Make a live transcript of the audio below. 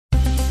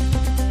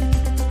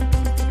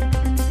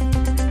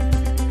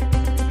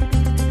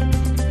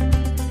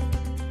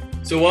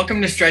So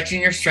welcome to Stretching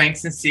Your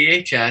Strengths in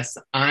CEHS.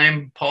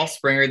 I'm Paul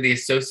Springer, the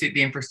Associate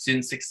Dean for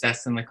Student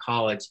Success in the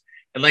college.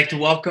 I'd like to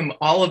welcome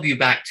all of you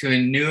back to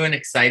a new and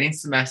exciting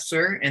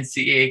semester in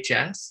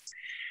CEHS.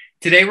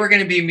 Today we're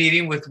going to be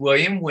meeting with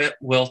William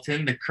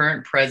Wilton, the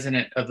current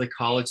president of the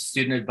College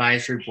Student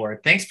Advisory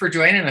Board. Thanks for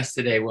joining us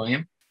today,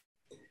 William.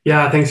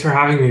 Yeah, thanks for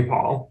having me,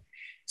 Paul.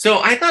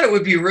 So I thought it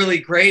would be really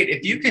great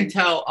if you can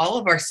tell all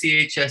of our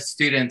CEHS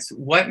students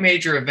what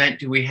major event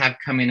do we have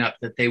coming up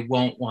that they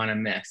won't want to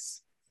miss.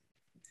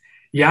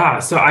 Yeah,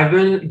 so I've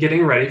been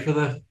getting ready for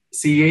the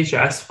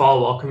CEHS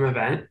Fall Welcome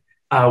event,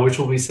 which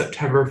will be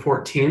September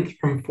 14th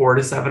from 4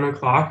 to 7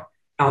 o'clock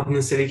out in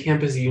the City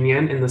Campus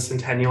Union in the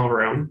Centennial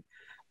Room.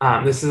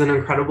 This is an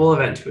incredible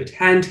event to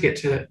attend, to get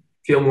to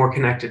feel more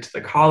connected to the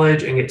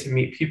college and get to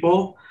meet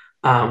people.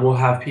 We'll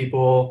have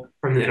people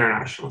from the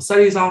International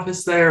Studies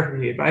Office there, from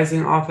the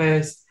advising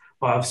office.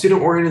 We'll have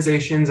student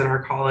organizations in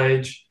our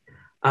college.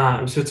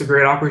 So it's a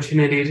great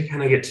opportunity to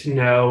kind of get to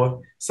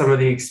know some of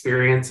the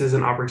experiences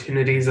and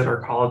opportunities that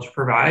our college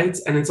provides.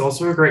 And it's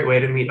also a great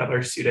way to meet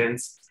other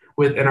students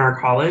within our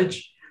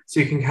college. So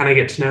you can kind of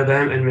get to know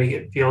them and make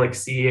it feel like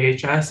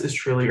CEHS is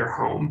truly your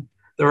home.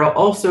 There will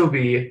also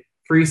be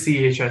free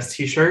CEHS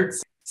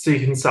t-shirts, so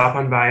you can stop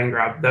on by and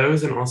grab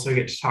those and also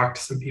get to talk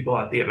to some people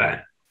at the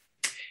event.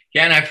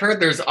 Yeah, and I've heard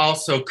there's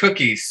also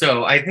cookies.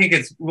 So I think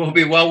it will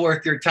be well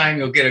worth your time.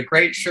 You'll get a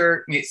great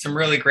shirt, meet some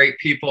really great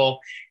people,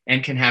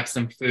 and can have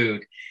some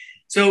food.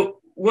 So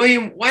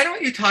William, why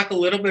don't you talk a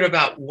little bit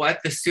about what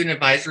the Student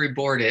Advisory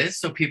Board is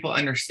so people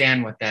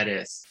understand what that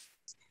is?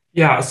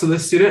 Yeah, so the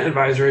Student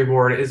Advisory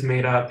Board is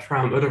made up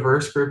from a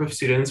diverse group of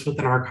students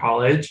within our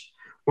college.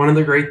 One of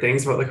the great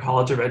things about the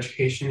College of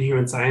Education and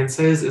Human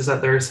Sciences is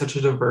that there is such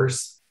a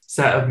diverse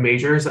set of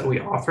majors that we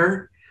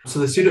offer. So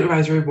the Student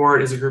Advisory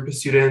Board is a group of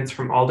students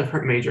from all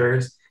different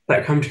majors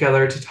that come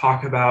together to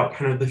talk about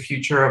kind of the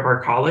future of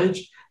our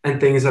college and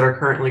things that are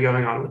currently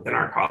going on within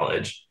our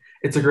college.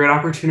 It's a great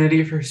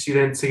opportunity for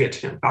students to get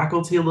to know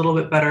faculty a little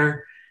bit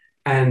better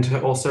and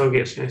to also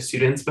get to know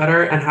students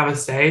better and have a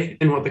say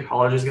in what the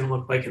college is going to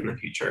look like in the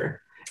future.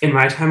 In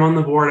my time on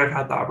the board, I've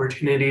had the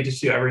opportunity to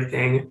do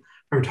everything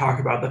from talk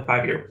about the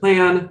 5-year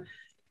plan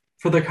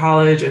for the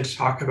college and to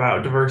talk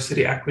about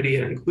diversity, equity,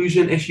 and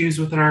inclusion issues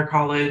within our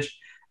college,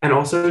 and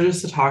also just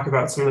to talk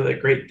about some of the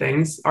great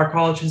things our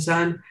college has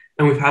done.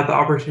 And we've had the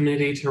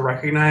opportunity to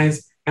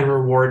recognize and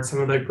reward some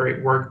of the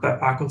great work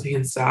that faculty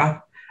and staff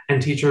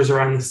and teachers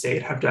around the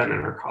state have done in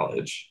our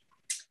college.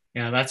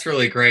 Yeah, that's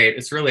really great.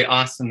 It's really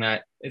awesome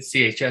that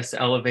CHS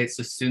elevates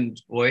the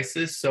students'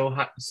 voices so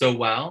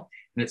well,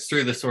 and it's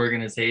through this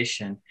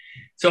organization.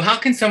 So how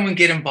can someone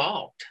get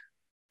involved?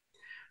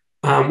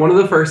 One of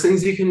the first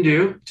things you can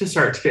do to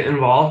start to get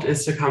involved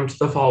is to come to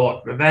the Fall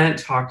Welcome event,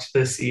 talk to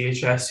the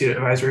CEHS Student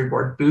Advisory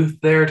Board booth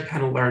there to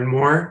kind of learn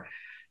more.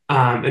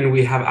 And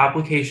we have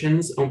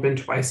applications open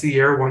twice a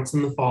year, once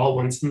in the fall,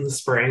 once in the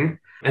spring.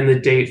 And the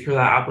date for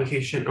that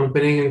application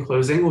opening and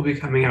closing will be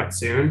coming out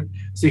soon.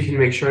 So you can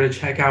make sure to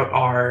check out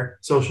our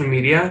social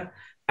media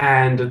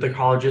and the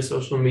college's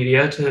social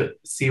media to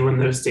see when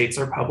those dates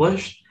are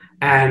published.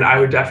 And I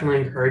would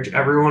definitely encourage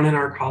everyone in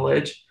our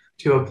college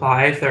to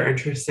apply if they're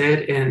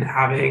interested in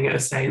having a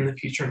say in the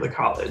future of the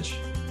college.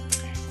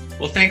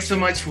 Well, thanks so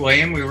much,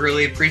 William. We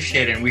really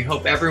appreciate it. And we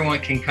hope everyone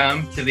can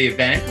come to the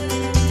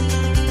event.